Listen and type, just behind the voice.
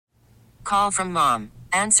Call from mom.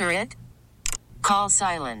 Answer it. Call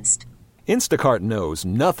silenced. Instacart knows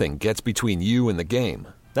nothing gets between you and the game.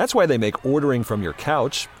 That's why they make ordering from your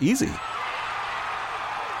couch easy.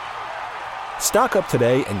 Stock up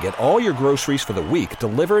today and get all your groceries for the week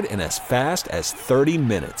delivered in as fast as 30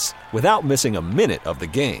 minutes without missing a minute of the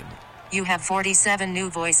game. You have 47 new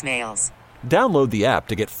voicemails. Download the app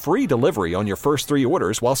to get free delivery on your first 3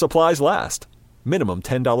 orders while supplies last. Minimum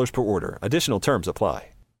 $10 per order. Additional terms apply.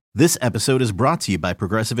 This episode is brought to you by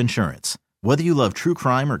Progressive Insurance. Whether you love true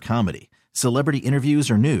crime or comedy, celebrity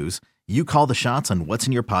interviews or news, you call the shots on what's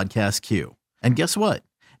in your podcast queue. And guess what?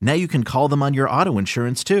 Now you can call them on your auto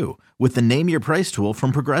insurance too with the Name Your Price tool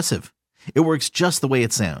from Progressive. It works just the way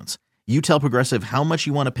it sounds. You tell Progressive how much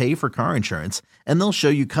you want to pay for car insurance, and they'll show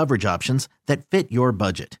you coverage options that fit your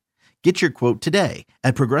budget. Get your quote today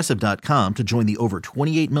at Progressive.com to join the over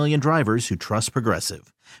 28 million drivers who trust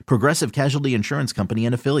Progressive. Progressive Casualty Insurance Company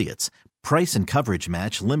and Affiliates. Price and coverage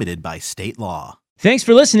match limited by state law. Thanks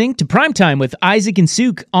for listening to Primetime with Isaac and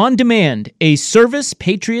Suk on Demand, a Service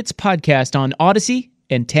Patriots podcast on Odyssey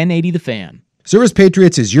and 1080 The Fan. Service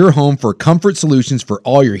Patriots is your home for comfort solutions for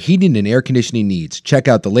all your heating and air conditioning needs. Check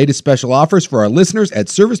out the latest special offers for our listeners at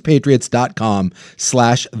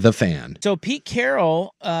servicepatriots.com/thefan. So Pete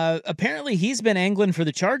Carroll, apparently he's been angling for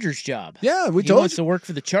the Chargers job. Yeah, he wants to work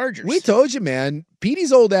for the Chargers. We told you, man.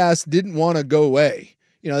 Petey's old ass didn't want to go away.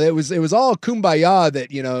 You know, it was all kumbaya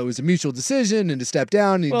that, you know, it was a mutual decision and to step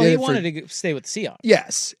down. And he wanted to stay with the Seahawks.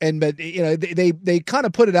 Yes. But you know, they kind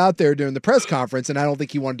of put it out there during the press conference, and I don't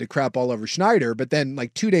think he wanted to crap all over Schneider. But then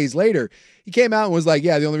like 2 days later, he came out and was like,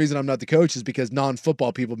 yeah, the only reason I'm not the coach is because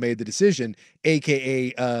non-football people made the decision,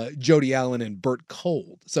 a.k.a. Jody Allen and Burt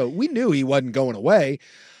Cold. So we knew he wasn't going away.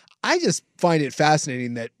 I just find it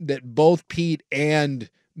fascinating that both Pete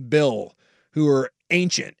and Bill, who are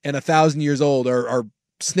ancient and 1,000 years old, are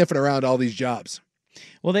sniffing around all these jobs.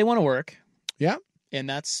 Well, they want to work. Yeah. And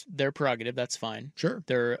that's their prerogative. That's fine. Sure.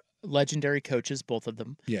 They're legendary coaches, both of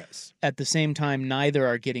them. Yes. At the same time, neither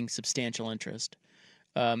are getting substantial interest.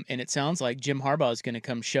 And it sounds like Jim Harbaugh is going to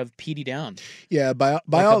come shove Petey down. Yeah, by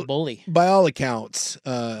a bully. By all accounts,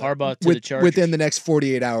 Harbaugh to the Chargers. Within the next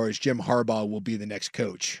 48 hours, Jim Harbaugh will be the next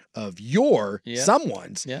coach of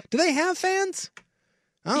someone's. Yep. Do they have fans?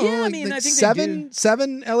 I don't know, I mean, I think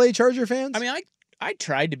seven LA Charger fans. I mean, I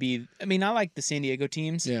tried to be. I mean, I like the San Diego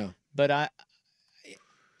teams. Yeah. But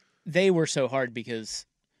they were so hard because,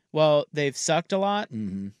 well, they've sucked a lot,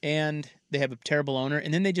 and they have a terrible owner,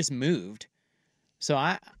 and then they just moved. So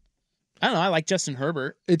I don't know. I like Justin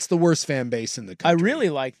Herbert. It's the worst fan base in the country. I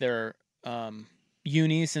really like their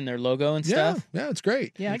unis and their logo and stuff. Yeah, it's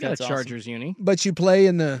great. Yeah, I got a Chargers uni. But you play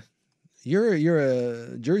in the. You're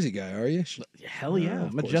a Jersey guy, are you? Hell yeah.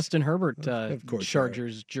 I'm a Justin Herbert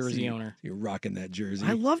Chargers jersey owner. You're rocking that jersey.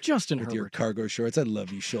 I love Justin with Herbert. your cargo shorts. I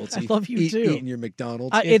love you, Schultz. I love you too. Eating your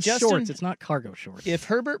McDonald's. It's shorts. It's not cargo shorts. If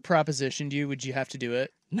Herbert propositioned you, would you have to do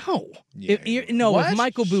it? No. Yeah, if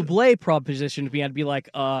Michael Bublé propositioned me, I'd be like,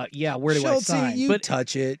 yeah, where do Schultz, I sign? You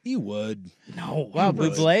touch it. You would. No. Wow,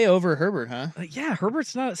 Bublé over Herbert, huh? Yeah,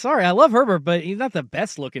 Herbert's not. Sorry, I love Herbert, but he's not the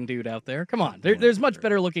best looking dude out there. Come on. There's much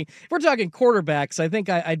better looking. If we're talking quarterbacks, I think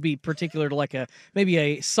I'd be particular to like maybe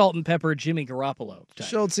a salt and pepper Jimmy Garoppolo type.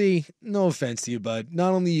 Schultz, no offense to you, bud.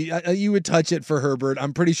 Not only you would touch it for Herbert,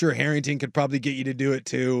 I'm pretty sure Harrington could probably get you to do it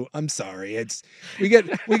too. I'm sorry. We get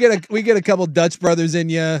a couple Dutch brothers in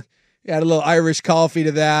you. Add a little Irish coffee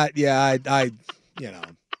to that. Yeah, I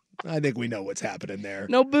think we know what's happening there.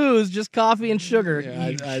 No booze, just coffee and sugar.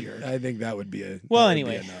 Yeah, I think that would be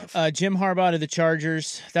anyway, Jim Harbaugh to the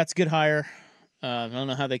Chargers. That's a good hire. I don't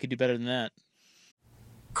know how they could do better than that.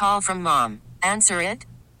 Call from mom. Answer it.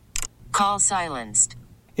 Call silenced.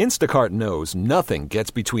 Instacart knows nothing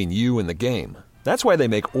gets between you and the game. That's why they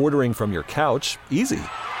make ordering from your couch easy.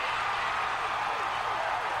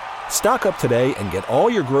 Stock up today and get all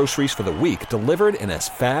your groceries for the week delivered in as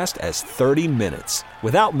fast as 30 minutes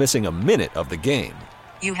without missing a minute of the game.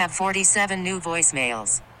 You have 47 new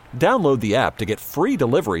voicemails. Download the app to get free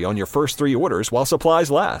delivery on your first 3 orders while supplies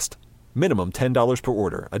last. Minimum $10 per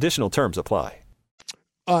order. Additional terms apply.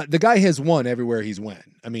 The guy has won everywhere he's went.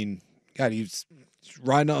 I mean, God, he's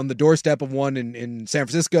riding on the doorstep of one in San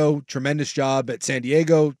Francisco. Tremendous job at San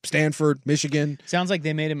Diego, Stanford, Michigan. Sounds like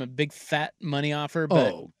they made him a big fat money offer,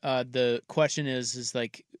 but the question is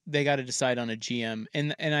like they got to decide on a GM,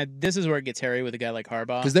 and this is where it gets hairy with a guy like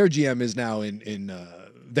Harbaugh because their GM is now in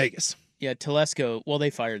Vegas. Yeah, Telesco. Well,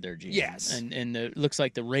 they fired their GM. Yes. And it looks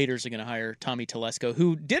like the Raiders are going to hire Tommy Telesco,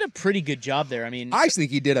 who did a pretty good job there. I mean, I actually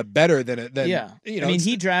think he did a better than yeah. You know, I mean,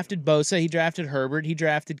 he drafted Bosa, he drafted Herbert, he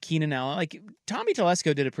drafted Keenan Allen. Like, Tommy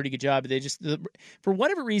Telesco did a pretty good job. They just, for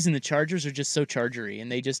whatever reason, the Chargers are just so chargery,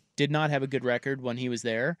 and they just did not have a good record when he was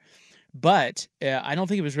there. But I don't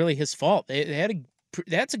think it was really his fault.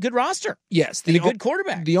 That's a good roster. Yes, and a good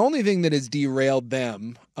quarterback. The only thing that has derailed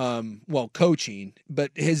them, coaching,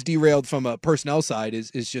 but has derailed from a personnel side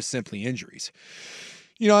is just simply injuries.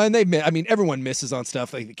 You know, and everyone misses on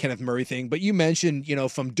stuff like the Kenneth Murray thing, but you mentioned, you know,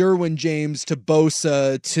 from Derwin James to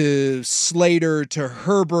Bosa to Slater to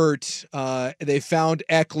Herbert, they found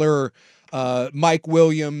Eckler, Mike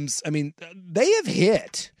Williams. I mean, they have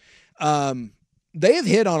hit. They have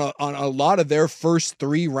hit on a lot of their first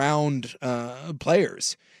 3-round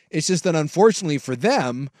players. It's just that unfortunately for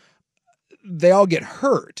them, they all get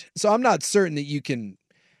hurt. So I'm not certain that you can.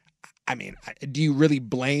 I mean, do you really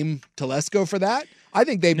blame Telesco for that? I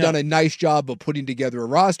think they've done a nice job of putting together a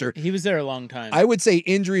roster. He was there a long time. I would say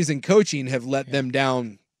injuries and coaching have let them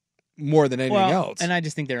down more than anything else. And I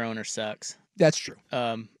just think their owner sucks. That's true.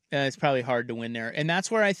 And it's probably hard to win there. And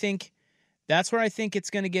that's where I think it's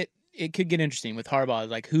going to get. It could get interesting with Harbaugh.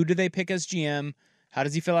 Like, who do they pick as GM? How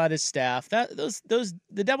does he fill out his staff?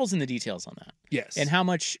 The devil's in the details on that. Yes. And how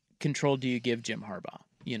much control do you give Jim Harbaugh?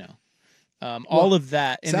 You know, all of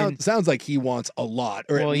that. And sounds like he wants a lot,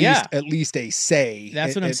 or at least a say.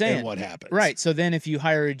 That's what I'm saying. In what happens, right? So then, if you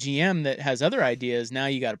hire a GM that has other ideas, now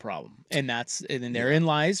you got a problem, and therein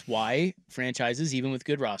lies why franchises, even with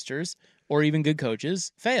good rosters or even good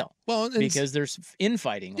coaches, fail. Well, because there's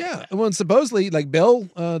infighting. Yeah. Like that. Well, and supposedly, like Bill,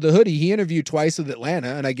 the hoodie, he interviewed twice with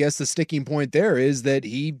Atlanta, and I guess the sticking point there is that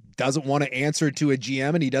he doesn't want to answer to a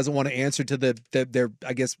GM, and he doesn't want to answer to their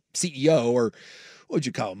I guess CEO, or what would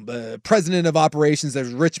you call him, president of operations.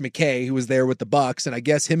 There's Rich McKay, who was there with the Bucks, and I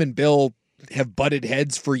guess him and Bill have butted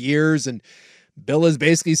heads for years, and Bill is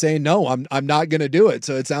basically saying, no, I'm not going to do it.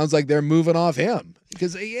 So it sounds like they're moving off him,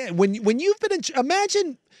 because when you've been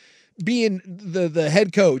imagine being the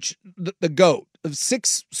head coach, the GOAT of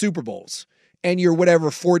 6 Super Bowls, and you're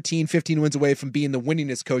 14, 15 wins away from being the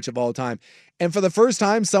winningest coach of all time. And for the first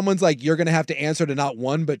time, someone's like, you're going to have to answer to not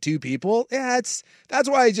 1, but 2 people. Yeah, that's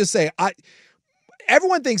why I just say,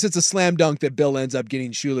 everyone thinks it's a slam dunk that Bill ends up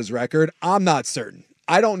getting Shula's record. I'm not certain.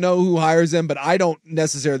 I don't know who hires him, but I don't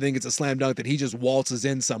necessarily think it's a slam dunk that he just waltzes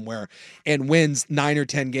in somewhere and wins 9 or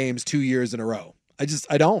 10 games 2 years in a row.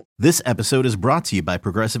 I don't. This episode is brought to you by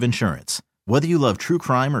Progressive Insurance. Whether you love true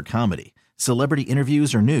crime or comedy, celebrity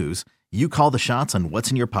interviews or news, you call the shots on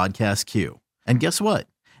what's in your podcast queue. And guess what?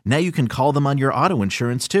 Now you can call them on your auto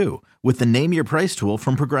insurance too, with the Name Your Price tool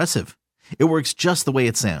from Progressive. It works just the way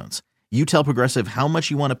it sounds. You tell Progressive how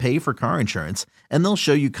much you want to pay for car insurance, and they'll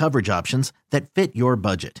show you coverage options that fit your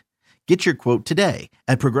budget. Get your quote today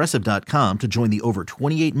at Progressive.com to join the over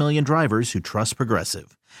 28 million drivers who trust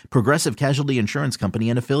Progressive. Progressive Casualty Insurance Company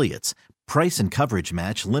and Affiliates. Price and coverage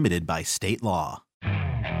match limited by state law.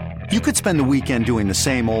 You could spend the weekend doing the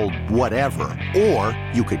same old whatever, or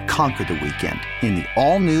you could conquer the weekend in the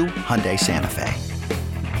all-new Hyundai Santa Fe.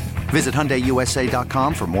 Visit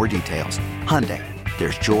HyundaiUSA.com for more details. Hyundai,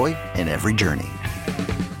 there's joy in every journey.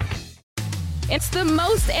 It's the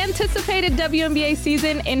most anticipated WNBA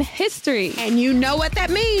season in history. And you know what that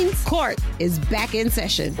means. Court is back in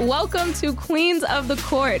session. Welcome to Queens of the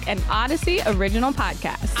Court, an Odyssey original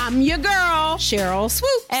podcast. I'm your girl, Cheryl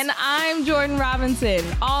Swoops. And I'm Jordan Robinson.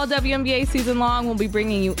 All WNBA season long, we'll be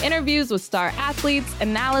bringing you interviews with star athletes,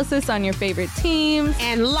 analysis on your favorite teams,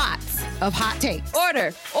 and lots of hot takes.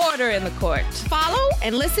 Order in the court. Follow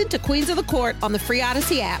and listen to Queens of the Court on the free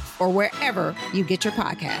Odyssey app or wherever you get your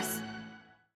podcasts.